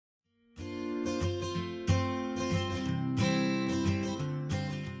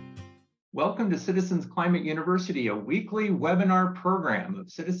Welcome to Citizens Climate University, a weekly webinar program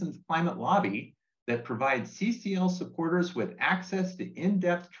of Citizens Climate Lobby that provides CCL supporters with access to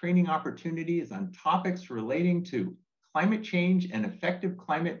in-depth training opportunities on topics relating to climate change and effective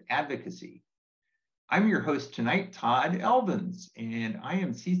climate advocacy. I'm your host tonight, Todd Elvins, and I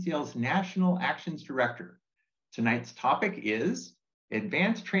am CCL's National Actions Director. Tonight's topic is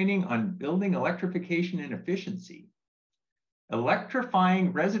Advanced Training on Building Electrification and Efficiency.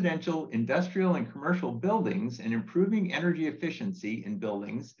 Electrifying residential, industrial, and commercial buildings and improving energy efficiency in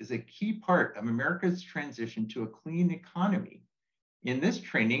buildings is a key part of America's transition to a clean economy. In this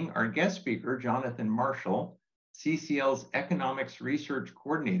training, our guest speaker, Jonathan Marshall, CCL's Economics Research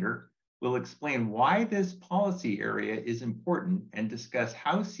Coordinator, will explain why this policy area is important and discuss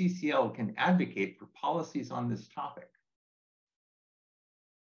how CCL can advocate for policies on this topic.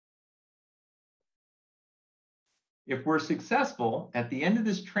 If we're successful, at the end of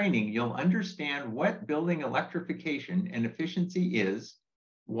this training, you'll understand what building electrification and efficiency is,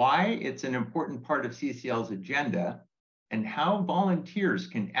 why it's an important part of CCL's agenda, and how volunteers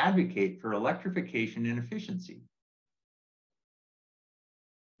can advocate for electrification and efficiency.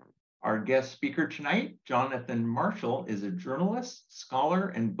 Our guest speaker tonight, Jonathan Marshall, is a journalist, scholar,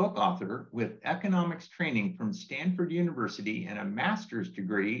 and book author with economics training from Stanford University and a master's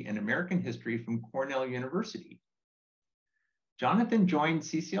degree in American history from Cornell University. Jonathan joined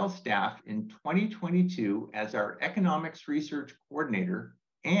CCL staff in 2022 as our Economics Research Coordinator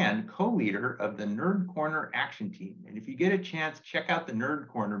and co-leader of the Nerd Corner Action Team. And if you get a chance, check out the Nerd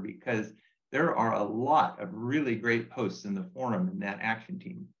Corner because there are a lot of really great posts in the forum in that action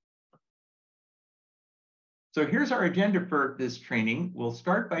team. So here's our agenda for this training. We'll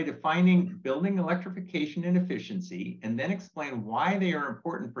start by defining building electrification and efficiency, and then explain why they are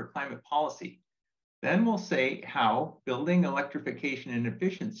important for climate policy. Then we'll say how building electrification and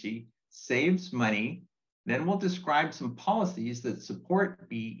efficiency saves money. Then we'll describe some policies that support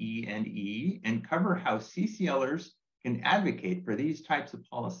BE&E and cover how CCLers can advocate for these types of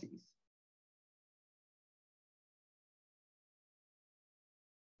policies.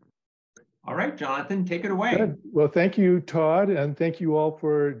 All right, Jonathan, take it away. Good. Well, thank you, Todd, and thank you all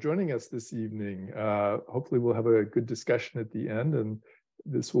for joining us this evening. Hopefully we'll have a good discussion at the end, and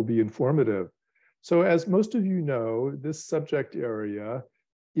this will be informative. So as most of you know, this subject area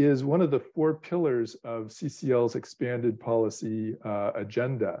is one of the 4 pillars of CCL's expanded policy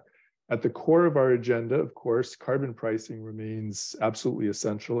agenda. At the core of our agenda, of course, carbon pricing remains absolutely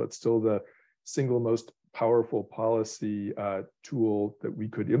essential. It's still the single most powerful policy tool that we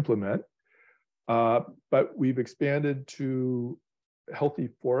could implement. But we've expanded to healthy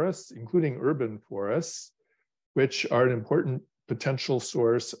forests, including urban forests, which are an important potential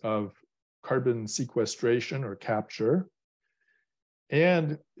source of carbon sequestration or capture.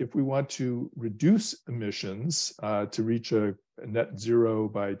 And if we want to reduce emissions to reach a net zero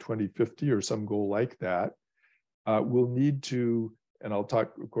by 2050 or some goal like that, we'll need to, and I'll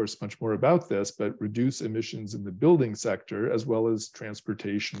talk, of course, much more about this, but reduce emissions in the building sector as well as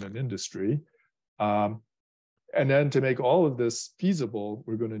transportation and industry. And then to make all of this feasible,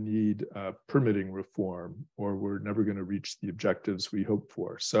 we're going to need permitting reform, or we're never going to reach the objectives we hope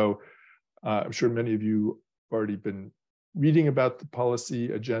for. So I'm sure many of you have already been reading about the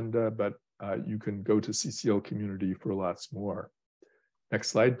policy agenda, but you can go to CCL Community for lots more. Next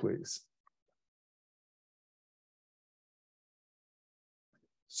slide, please.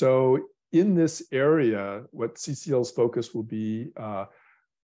 So in this area, what CCL's focus will be,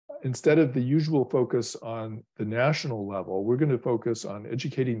 instead of the usual focus on the national level, we're going to focus on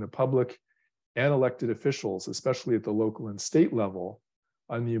educating the public and elected officials, especially at the local and state level,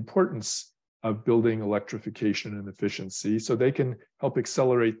 on the importance of building electrification and efficiency so they can help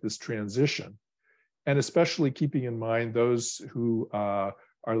accelerate this transition. And especially keeping in mind those who are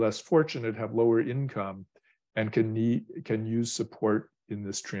less fortunate, have lower income, and can use support in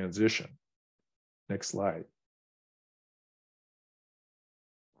this transition. Next slide.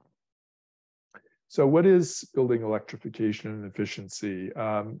 So what is building electrification and efficiency?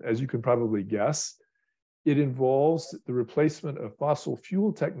 As you can probably guess, it involves the replacement of fossil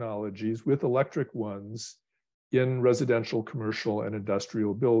fuel technologies with electric ones in residential, commercial, and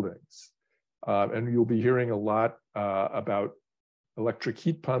industrial buildings. And you'll be hearing a lot about electric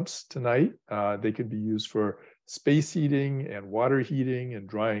heat pumps tonight. They can be used for space heating and water heating and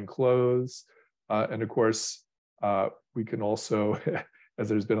drying clothes. And of course, we can also, as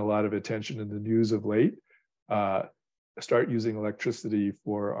there's been a lot of attention in the news of late, start using electricity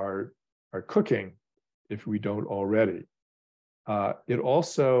for our cooking if we don't already. It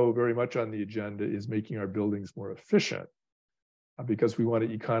also very much on the agenda is making our buildings more efficient. because we want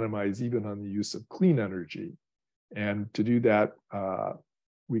to economize even on the use of clean energy. And to do that,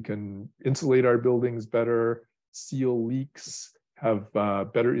 we can insulate our buildings better, seal leaks, have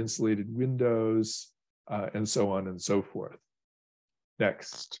better insulated windows, and so on and so forth.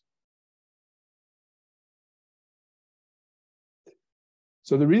 Next.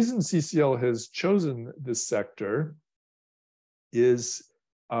 So the reason CCL has chosen this sector is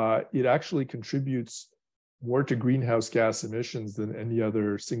it actually contributes more to greenhouse gas emissions than any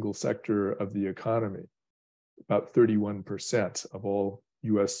other single sector of the economy. About 31% of all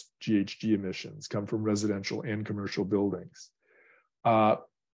US GHG emissions come from residential and commercial buildings. About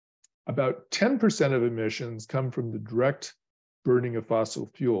 10% of emissions come from the direct burning of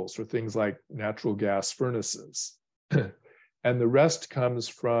fossil fuels for things like natural gas furnaces. And the rest comes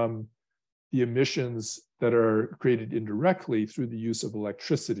from the emissions that are created indirectly through the use of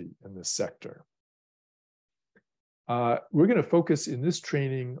electricity in this sector. We're going to focus in this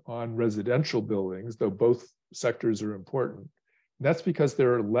training on residential buildings, though both sectors are important. And that's because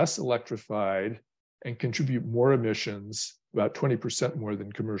they're less electrified and contribute more emissions, about 20% more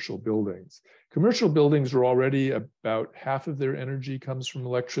than commercial buildings. Commercial buildings are already about half of their energy comes from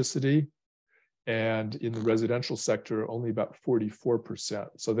electricity. And in the residential sector, only about 44%.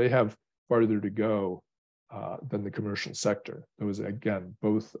 So they have farther to go than the commercial sector. Those, again,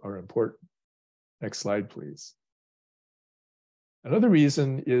 both are important. Next slide, please. Another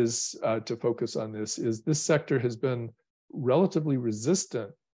reason is to focus on this is this sector has been relatively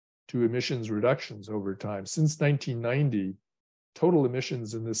resistant to emissions reductions over time. Since 1990, total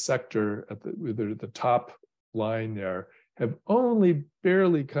emissions in this sector at the top line there have only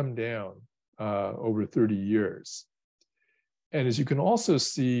barely come down over 30 years. And as you can also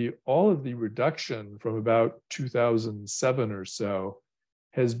see, all of the reduction from about 2007 or so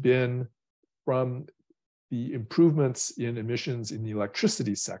has been from the improvements in emissions in the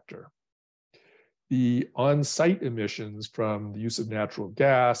electricity sector. The on-site emissions from the use of natural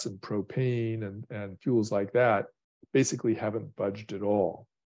gas and propane and fuels like that basically haven't budged at all.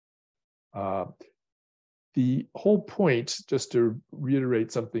 The whole point, just to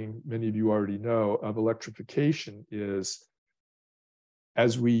reiterate something many of you already know, of electrification is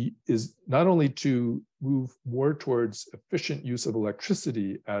not only to move more towards efficient use of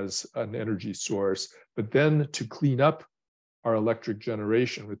electricity as an energy source, but then to clean up our electric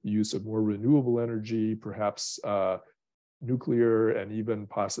generation with the use of more renewable energy, perhaps nuclear, and even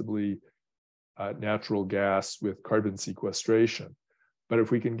possibly natural gas with carbon sequestration. But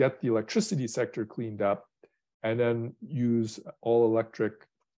if we can get the electricity sector cleaned up and then use all electric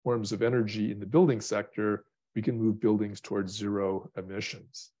forms of energy in the building sector, we can move buildings towards zero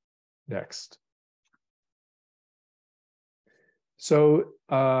emissions. Next. So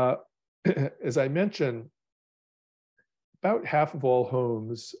as I mentioned, about half of all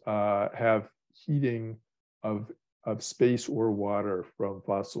homes have heating of space or water from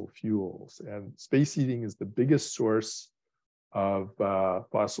fossil fuels. And space heating is the biggest source of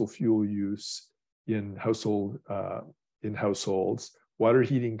fossil fuel use in households. Water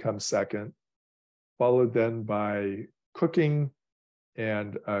heating comes second, followed then by cooking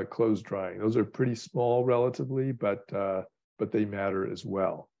and clothes drying. Those are pretty small relatively, but they matter as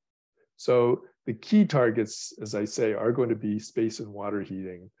well. So the key targets, as I say, are going to be space and water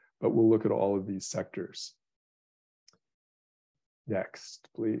heating, but we'll look at all of these sectors. Next,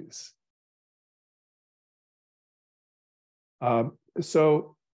 please.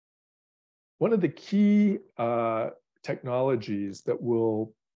 So one of the key technologies that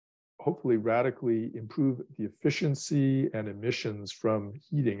will hopefully radically improve the efficiency and emissions from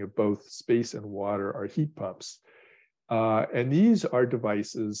heating of both space and water are heat pumps. And these are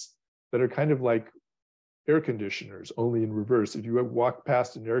devices that are kind of like air conditioners, only in reverse. If you walk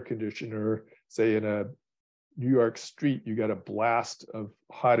past an air conditioner, say in a New York street, you get a blast of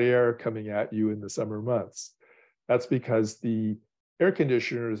hot air coming at you in the summer months. That's because the air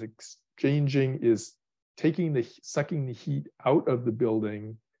conditioner is sucking the heat out of the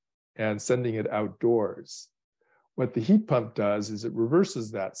building and sending it outdoors. What the heat pump does is it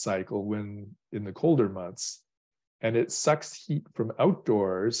reverses that cycle when in the colder months, and it sucks heat from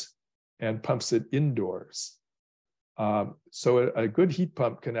outdoors and pumps it indoors. So a good heat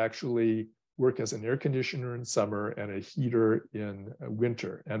pump can actually work as an air conditioner in summer and a heater in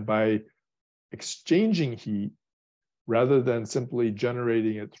winter. And by exchanging heat, rather than simply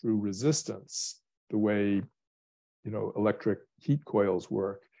generating it through resistance, the way electric heat coils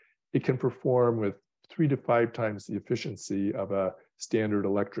work, it can perform with 3 to 5 times the efficiency of a standard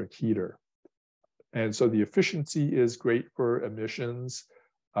electric heater. And so the efficiency is great for emissions.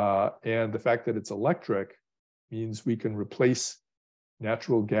 And the fact that it's electric means we can replace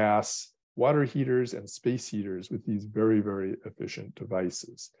natural gas water heaters and space heaters with these very, very efficient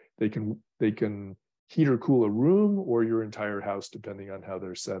devices. They can heat or cool a room or your entire house, depending on how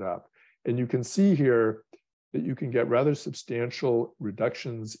they're set up. And you can see here that you can get rather substantial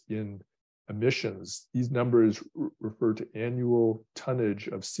reductions in emissions. These numbers refer to annual tonnage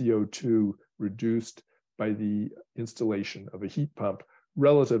of CO2 reduced by the installation of a heat pump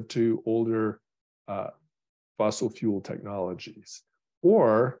relative to older fossil fuel technologies.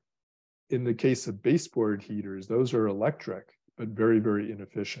 Or in the case of baseboard heaters, those are electric, but very, very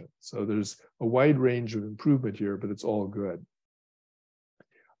inefficient. So there's a wide range of improvement here, but it's all good.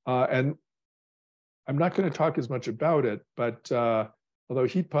 And I'm not going to talk as much about it, but although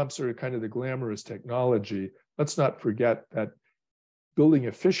heat pumps are kind of the glamorous technology, let's not forget that building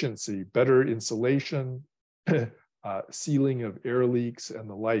efficiency, better insulation, sealing of air leaks and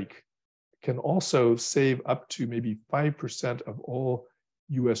the like, can also save up to maybe 5% of all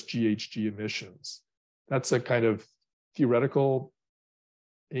US GHG emissions. That's a kind of theoretical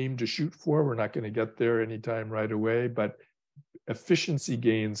aim to shoot for. We're not going to get there anytime right away, but efficiency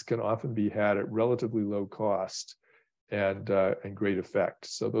gains can often be had at relatively low cost and great effect.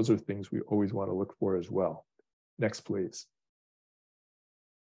 So those are things we always want to look for as well. Next, please.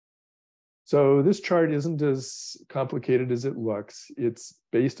 So this chart isn't as complicated as it looks. It's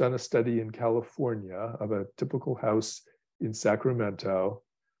based on a study in California of a typical house in Sacramento,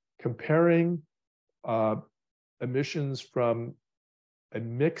 comparing emissions from a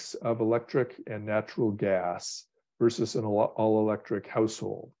mix of electric and natural gas versus an all-electric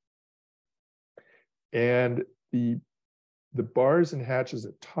household. And the bars and hatches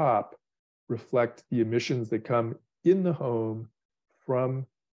at top reflect the emissions that come in the home from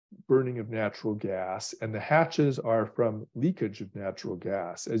burning of natural gas, and the hatches are from leakage of natural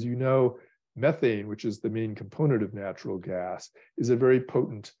gas. As you know, methane, which is the main component of natural gas, is a very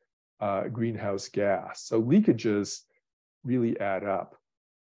potent greenhouse gas. So leakages really add up.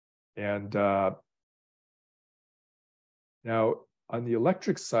 And now on the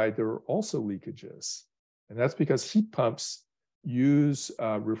electric side, there are also leakages. And that's because heat pumps use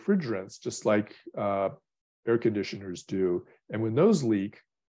refrigerants just like air conditioners do. And when those leak,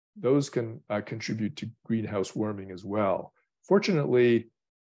 those can contribute to greenhouse warming as well. Fortunately,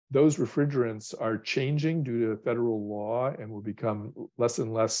 those refrigerants are changing due to federal law and will become less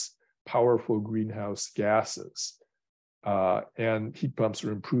and less powerful greenhouse gases. And heat pumps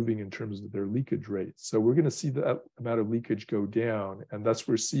are improving in terms of their leakage rates. So we're going to see that amount of leakage go down. And thus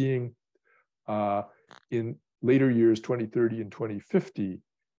we're seeing in later years, 2030 and 2050,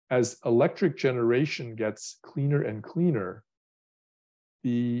 as electric generation gets cleaner and cleaner,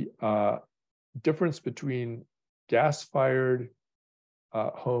 the difference between gas-fired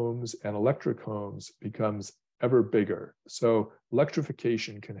homes and electric homes becomes ever bigger. So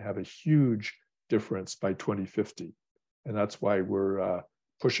electrification can have a huge difference by 2050. And that's why we're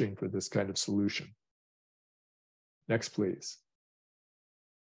pushing for this kind of solution. Next, please.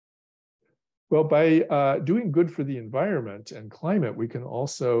 Well, by doing good for the environment and climate, we can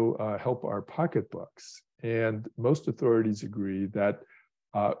also help our pocketbooks. And most authorities agree that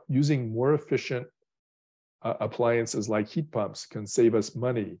using more efficient appliances like heat pumps can save us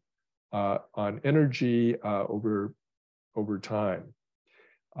money on energy over time.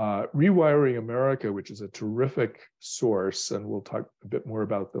 Rewiring America, which is a terrific source, and we'll talk a bit more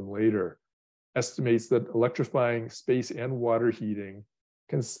about them later, estimates that electrifying space and water heating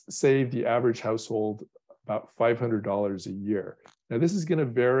can save the average household about $500 a year. Now, this is going to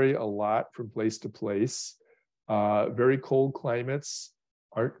vary a lot from place to place. Very cold climates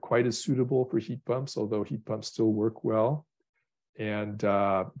aren't quite as suitable for heat pumps, although heat pumps still work well. And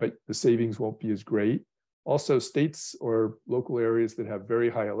but the savings won't be as great. Also, states or local areas that have very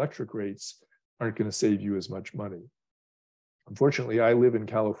high electric rates aren't going to save you as much money. Unfortunately, I live in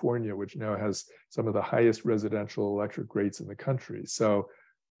California, which now has some of the highest residential electric rates in the country. So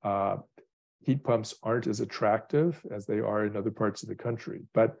heat pumps aren't as attractive as they are in other parts of the country.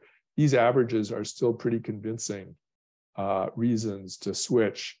 But these averages are still pretty convincing reasons to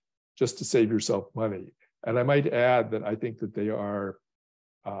switch just to save yourself money. And I might add that I think that they are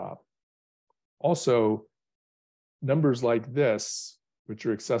also numbers like this, which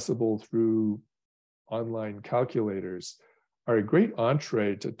are accessible through online calculators, are a great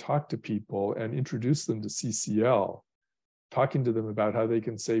entree to talk to people and introduce them to CCL. Talking to them about how they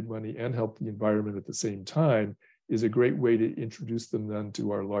can save money and help the environment at the same time is a great way to introduce them then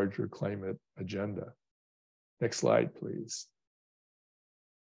to our larger climate agenda. Next slide, please.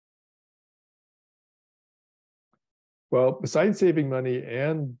 Well, besides saving money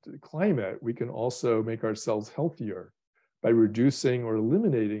and climate, we can also make ourselves healthier. by reducing or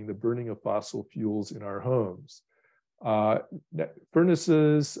eliminating the burning of fossil fuels in our homes.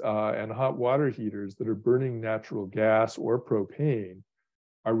 Furnaces and hot water heaters that are burning natural gas or propane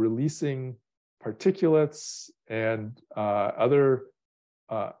are releasing particulates and other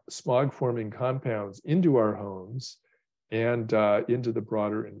smog-forming compounds into our homes and into the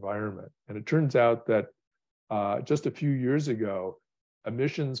broader environment. And it turns out that just a few years ago,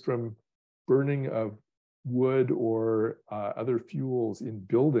 emissions from burning of wood or other fuels in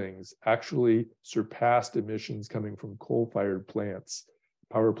buildings actually surpassed emissions coming from coal-fired plants,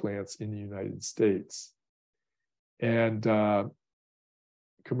 power plants in the United States. And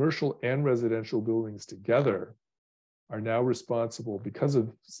commercial and residential buildings together are now responsible, because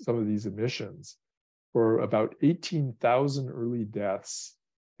of some of these emissions, for about 18,000 early deaths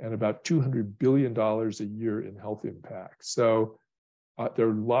and about $200 billion a year in health impacts. So there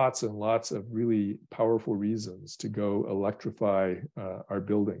are lots and lots of really powerful reasons to go electrify our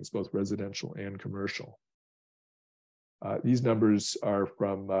buildings, both residential and commercial. These numbers are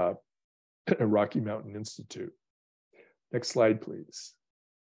from Rocky Mountain Institute. Next slide, please.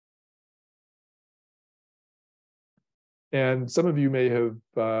 And some of you may have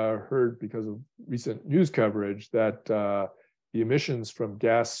heard, because of recent news coverage, that the emissions from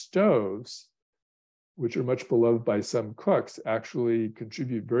gas stoves, which are much beloved by some cooks, actually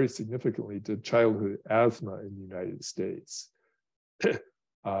contribute very significantly to childhood asthma in the United States.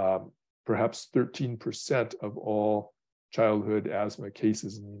 Perhaps 13% of all childhood asthma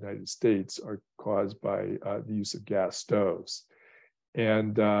cases in the United States are caused by the use of gas stoves.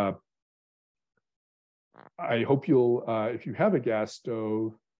 And I hope you'll, if you have a gas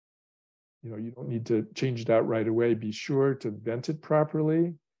stove, you don't need to change it out right away. Be sure to vent it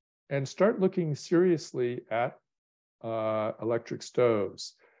properly and start looking seriously at electric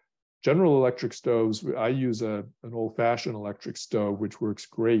stoves. General Electric stoves, I use an old-fashioned electric stove, which works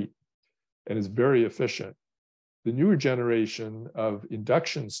great and is very efficient. The newer generation of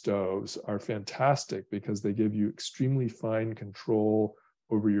induction stoves are fantastic because they give you extremely fine control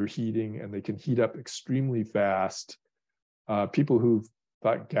over your heating, and they can heat up extremely fast. People who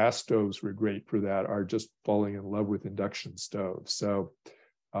thought gas stoves were great for that are just falling in love with induction stoves. So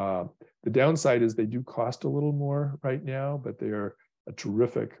the downside is they do cost a little more right now, but they are a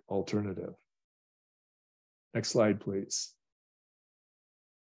terrific alternative. Next slide, please.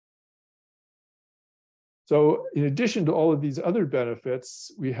 So in addition to all of these other benefits,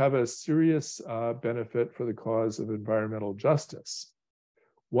 we have a serious benefit for the cause of environmental justice.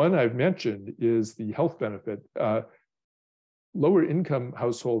 One I've mentioned is the health benefit. Lower income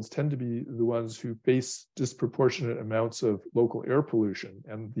households tend to be the ones who face disproportionate amounts of local air pollution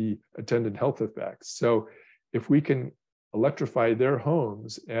and the attendant health effects. So if we can electrify their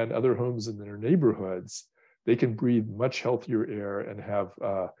homes and other homes in their neighborhoods, they can breathe much healthier air and have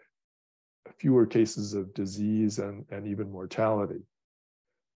fewer cases of disease and even mortality.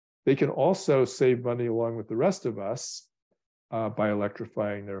 They can also save money along with the rest of us by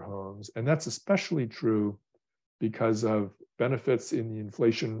electrifying their homes. And that's especially true because of benefits in the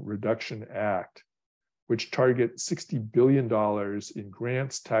Inflation Reduction Act, which target $60 billion in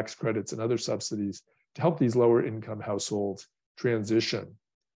grants, tax credits, and other subsidies to help these lower income households transition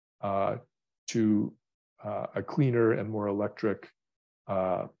to a cleaner and more electric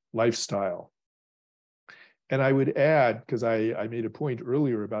lifestyle. And I would add, because I made a point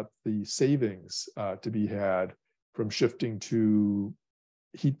earlier about the savings to be had from shifting to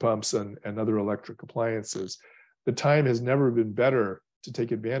heat pumps and other electric appliances, the time has never been better to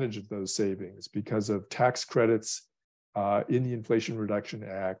take advantage of those savings because of tax credits in the Inflation Reduction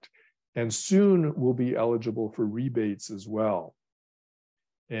Act, and soon we'll be eligible for rebates as well.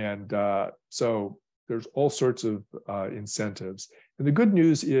 And so there's all sorts of incentives. And the good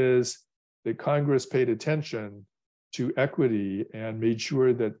news is that Congress paid attention to equity and made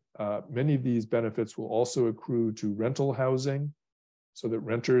sure that many of these benefits will also accrue to rental housing so that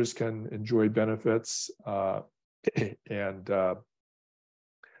renters can enjoy benefits. And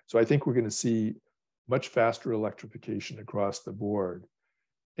so I think we're going to see much faster electrification across the board.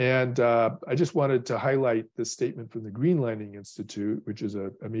 And I just wanted to highlight this statement from the Greenlining Institute, which is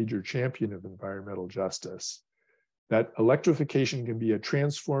a major champion of environmental justice, that electrification can be a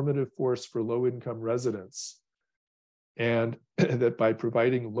transformative force for low-income residents, and that by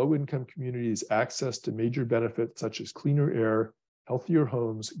providing low-income communities access to major benefits such as cleaner air, healthier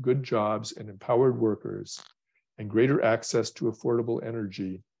homes, good jobs, and empowered workers, and greater access to affordable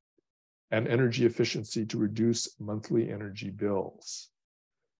energy and energy efficiency to reduce monthly energy bills.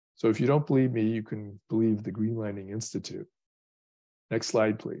 So if you don't believe me, you can believe the Greenlining Institute. Next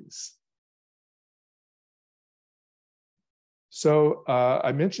slide, please. So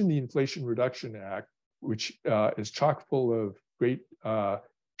I mentioned the Inflation Reduction Act, which is chock full of great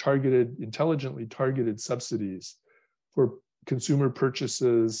intelligently targeted subsidies for consumer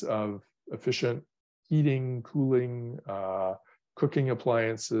purchases of efficient heating, cooling, cooking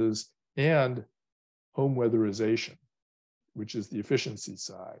appliances, and home weatherization, which is the efficiency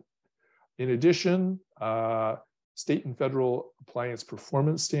side. In addition, state and federal appliance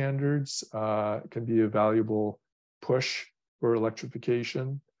performance standards can be a valuable push for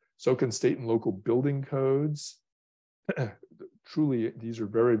electrification. So can state and local building codes. Truly, these are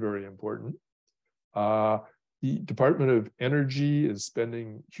very, very important. The Department of Energy is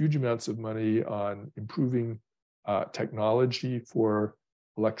spending huge amounts of money on improving technology for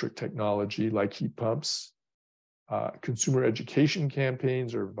electric technology like heat pumps. Consumer education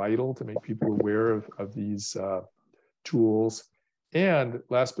campaigns are vital to make people aware of these tools. And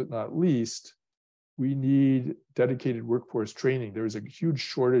last but not least, we need dedicated workforce training. There is a huge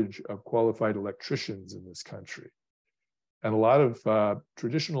shortage of qualified electricians in this country. And a lot of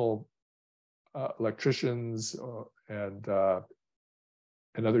traditional electricians and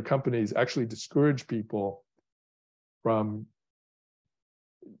other companies actually discourage people from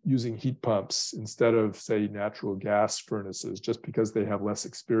using heat pumps instead of, say, natural gas furnaces, just because they have less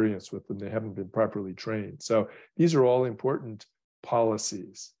experience with them. They haven't been properly trained. So these are all important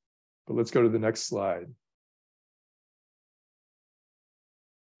policies. But let's go to the next slide.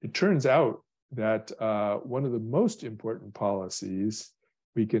 It turns out that one of the most important policies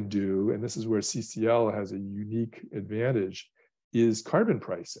we can do, and this is where CCL has a unique advantage, is carbon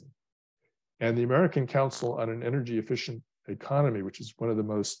pricing. And the American Council on an Energy Efficient Economy, which is one of the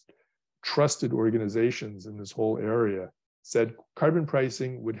most trusted organizations in this whole area, said carbon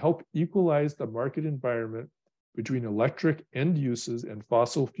pricing would help equalize the market environment between electric end uses and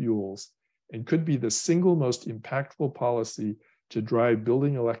fossil fuels, and could be the single most impactful policy to drive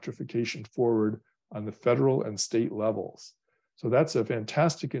building electrification forward on the federal and state levels. So that's a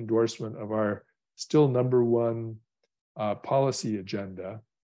fantastic endorsement of our still #1 policy agenda.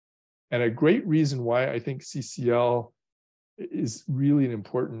 And a great reason why I think CCL is really an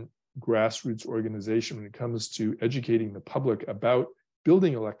important grassroots organization when it comes to educating the public about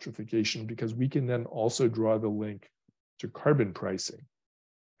building electrification, because we can then also draw the link to carbon pricing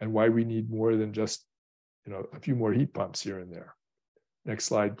and why we need more than just, a few more heat pumps here and there. Next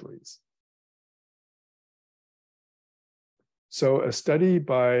slide, please. So a study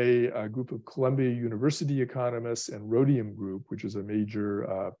by a group of Columbia University economists and Rhodium Group, which is a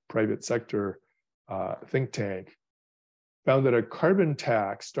major private sector think tank, found that a carbon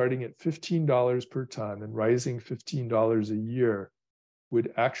tax starting at $15 per ton and rising $15 a year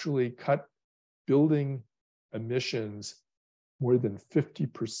would actually cut building emissions more than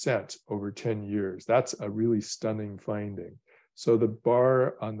 50% over 10 years. That's a really stunning finding. So the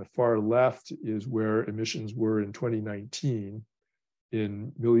bar on the far left is where emissions were in 2019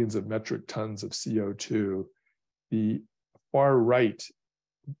 in millions of metric tons of CO2. The far right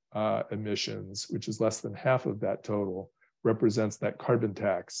emissions, which is less than half of that total, represents that carbon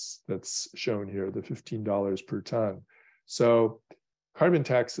tax that's shown here, the $15 per ton. So carbon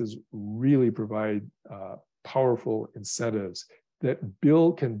taxes really provide powerful incentives that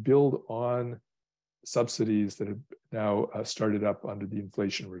can build on subsidies that have now started up under the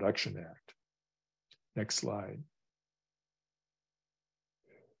Inflation Reduction Act. Next slide.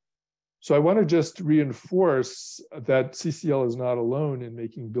 So I want to just reinforce that CCL is not alone in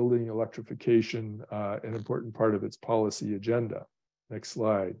making building electrification an important part of its policy agenda. Next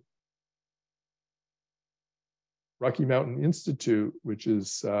slide. Rocky Mountain Institute, which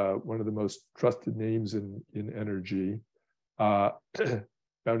is one of the most trusted names in energy,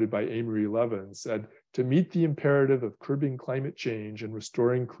 founded by Amory Levin, said, to meet the imperative of curbing climate change and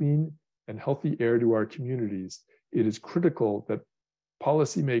restoring clean and healthy air to our communities, it is critical that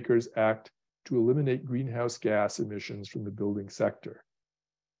policymakers act to eliminate greenhouse gas emissions from the building sector.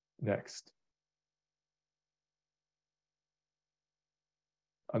 Next.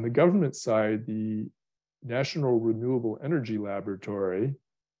 On the government side, the National Renewable Energy Laboratory,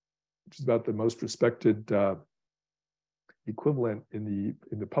 which is about the most respected equivalent in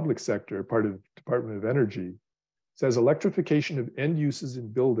the public sector, part of Department of Energy, says electrification of end uses in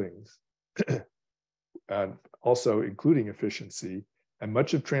buildings, and also including efficiency, and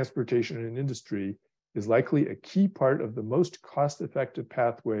much of transportation and industry is likely a key part of the most cost-effective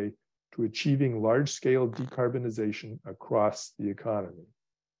pathway to achieving large-scale decarbonization across the economy.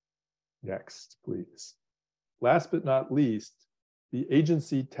 Next, please. Last but not least, the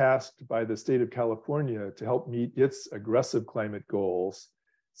agency tasked by the state of California to help meet its aggressive climate goals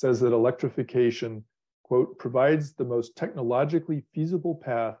says that electrification, quote, provides the most technologically feasible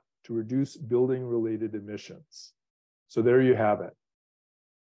path to reduce building-related emissions. So there you have it.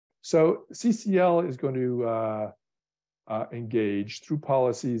 So CCL is going to engage through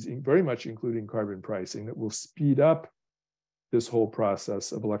policies, very much including carbon pricing, that will speed up this whole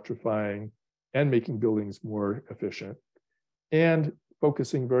process of electrifying and making buildings more efficient, and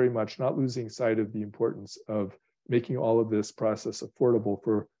focusing very much, not losing sight of the importance of making all of this process affordable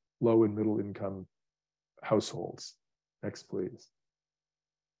for low and middle income households. Next, please.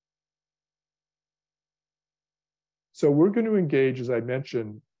 So we're going to engage, as I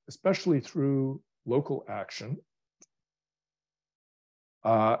mentioned, especially through local action,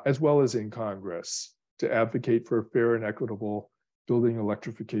 as well as in Congress, to advocate for fair and equitable building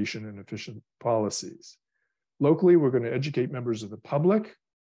electrification and efficient policies. Locally, we're going to educate members of the public.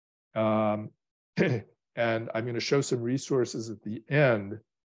 And I'm going to show some resources at the end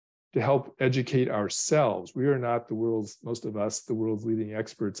to help educate ourselves. We are not the world's, most of us, the world's leading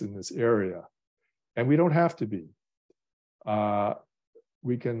experts in this area. And we don't have to be.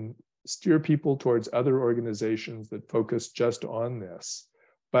 We can steer people towards other organizations that focus just on this.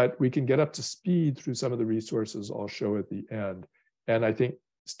 But we can get up to speed through some of the resources I'll show at the end. And I think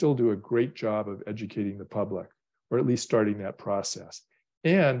still do a great job of educating the public, or at least starting that process.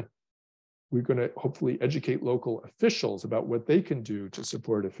 And we're going to hopefully educate local officials about what they can do to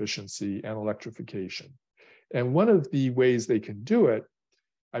support efficiency and electrification. And one of the ways they can do it,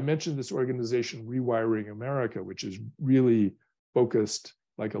 I mentioned this organization, Rewiring America, which is really focused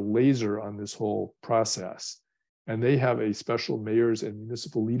like a laser on this whole process. And they have a special mayors and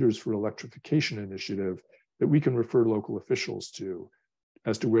municipal leaders for electrification initiative that we can refer local officials to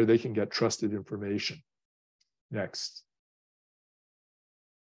as to where they can get trusted information. Next.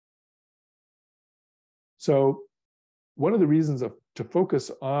 So one of the reasons to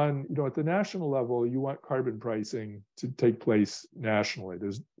focus on, at the national level, you want carbon pricing to take place nationally.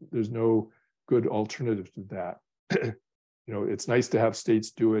 There's no good alternative to that. It's nice to have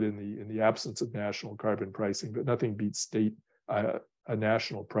states do it in the absence of national carbon pricing, but nothing beats a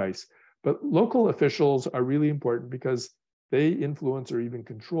national price. But local officials are really important because they influence or even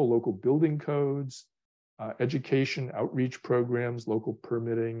control local building codes, education, outreach programs, local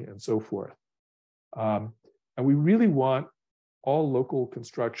permitting, and so forth. And we really want all local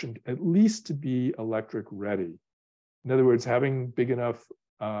construction at least to be electric ready. In other words, having big enough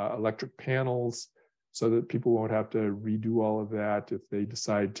electric panels so that people won't have to redo all of that if they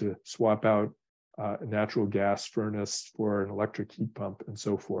decide to swap out a natural gas furnace for an electric heat pump and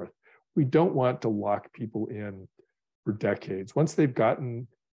so forth. We don't want to lock people in for decades. Once they've gotten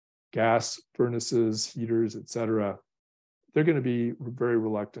gas furnaces, heaters, et cetera, they're going to be very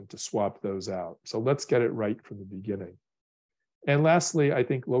reluctant to swap those out. So let's get it right from the beginning. And lastly, I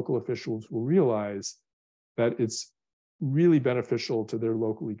think local officials will realize that it's really beneficial to their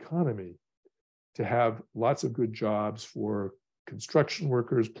local economy to have lots of good jobs for construction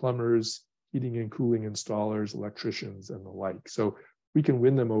workers, plumbers, heating and cooling installers, electricians, and the like. So we can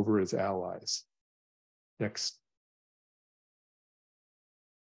win them over as allies. Next.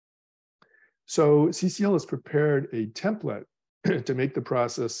 So CCL has prepared a template to make the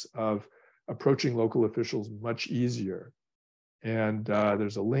process of approaching local officials much easier. And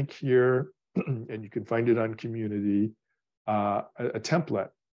there's a link here, and you can find it on Community, a template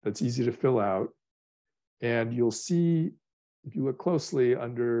that's easy to fill out. And you'll see, if you look closely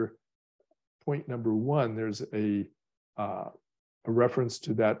under point number 1, there's a reference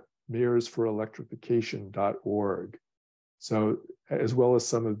to that mayorsforelectrification.org. So, as well as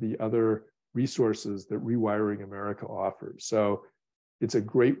some of the other resources that Rewiring America offers. So it's a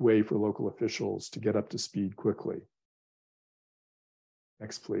great way for local officials to get up to speed quickly.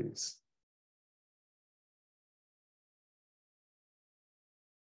 Next, please.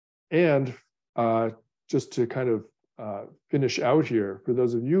 And just to kind of finish out here, for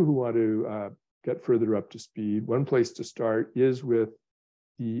those of you who want to get further up to speed, one place to start is with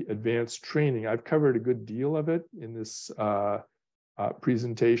the advanced training. I've covered a good deal of it in this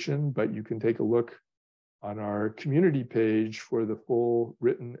presentation, but you can take a look on our community page for the full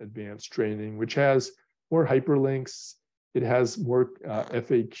written advanced training, which has more hyperlinks. It has more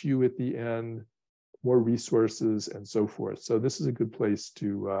FAQ at the end, more resources, and so forth. So this is a good place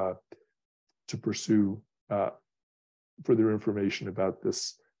to pursue further information about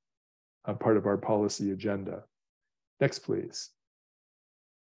this part of our policy agenda. Next, please.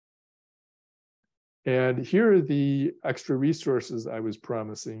 And here are the extra resources I was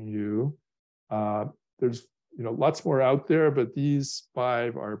promising you. There's lots more out there, but these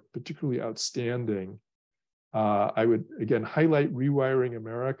 5 are particularly outstanding. I would again highlight Rewiring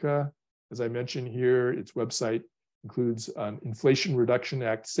America As I mentioned here, its website includes an Inflation Reduction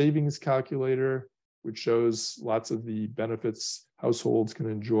Act savings calculator, which shows lots of the benefits households can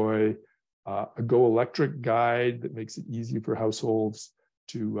enjoy, a Go Electric guide that makes it easy for households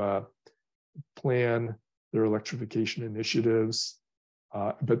to plan their electrification initiatives.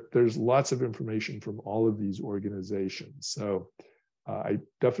 But there's lots of information from all of these organizations. So I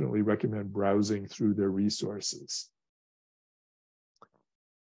definitely recommend browsing through their resources.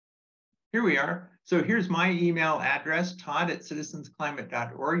 Here we are. So here's my email address,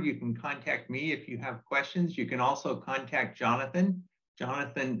 todd@citizensclimate.org. You can contact me if you have questions. You can also contact Jonathan,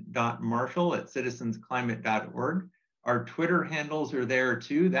 jonathan.marshall@citizensclimate.org. Our Twitter handles are there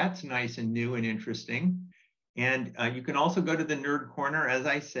too. That's nice and new and interesting. And you can also go to the Nerd Corner, as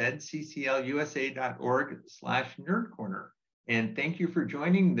I said, cclusa.org/Nerd Corner. And thank you for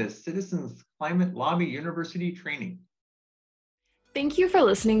joining the Citizens Climate Lobby University training. Thank you for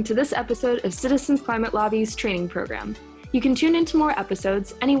listening to this episode of Citizens Climate Lobby's training program. You can tune into more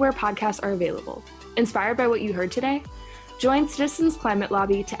episodes anywhere podcasts are available. Inspired by what you heard today? Join Citizens Climate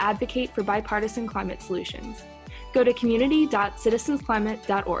Lobby to advocate for bipartisan climate solutions. Go to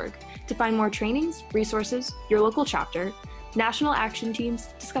community.citizensclimate.org to find more trainings, resources, your local chapter, national action teams,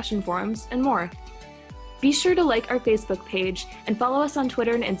 discussion forums, and more. Be sure to like our Facebook page and follow us on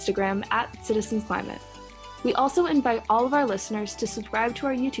Twitter and Instagram @CitizensClimate. We also invite all of our listeners to subscribe to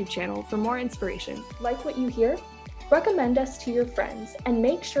our YouTube channel for more inspiration. Like what you hear? Recommend us to your friends and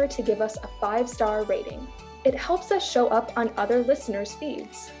make sure to give us a 5-star rating. It helps us show up on other listeners'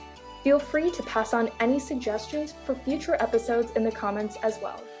 feeds. Feel free to pass on any suggestions for future episodes in the comments as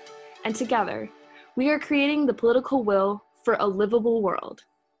well. And together, we are creating the political will for a livable world.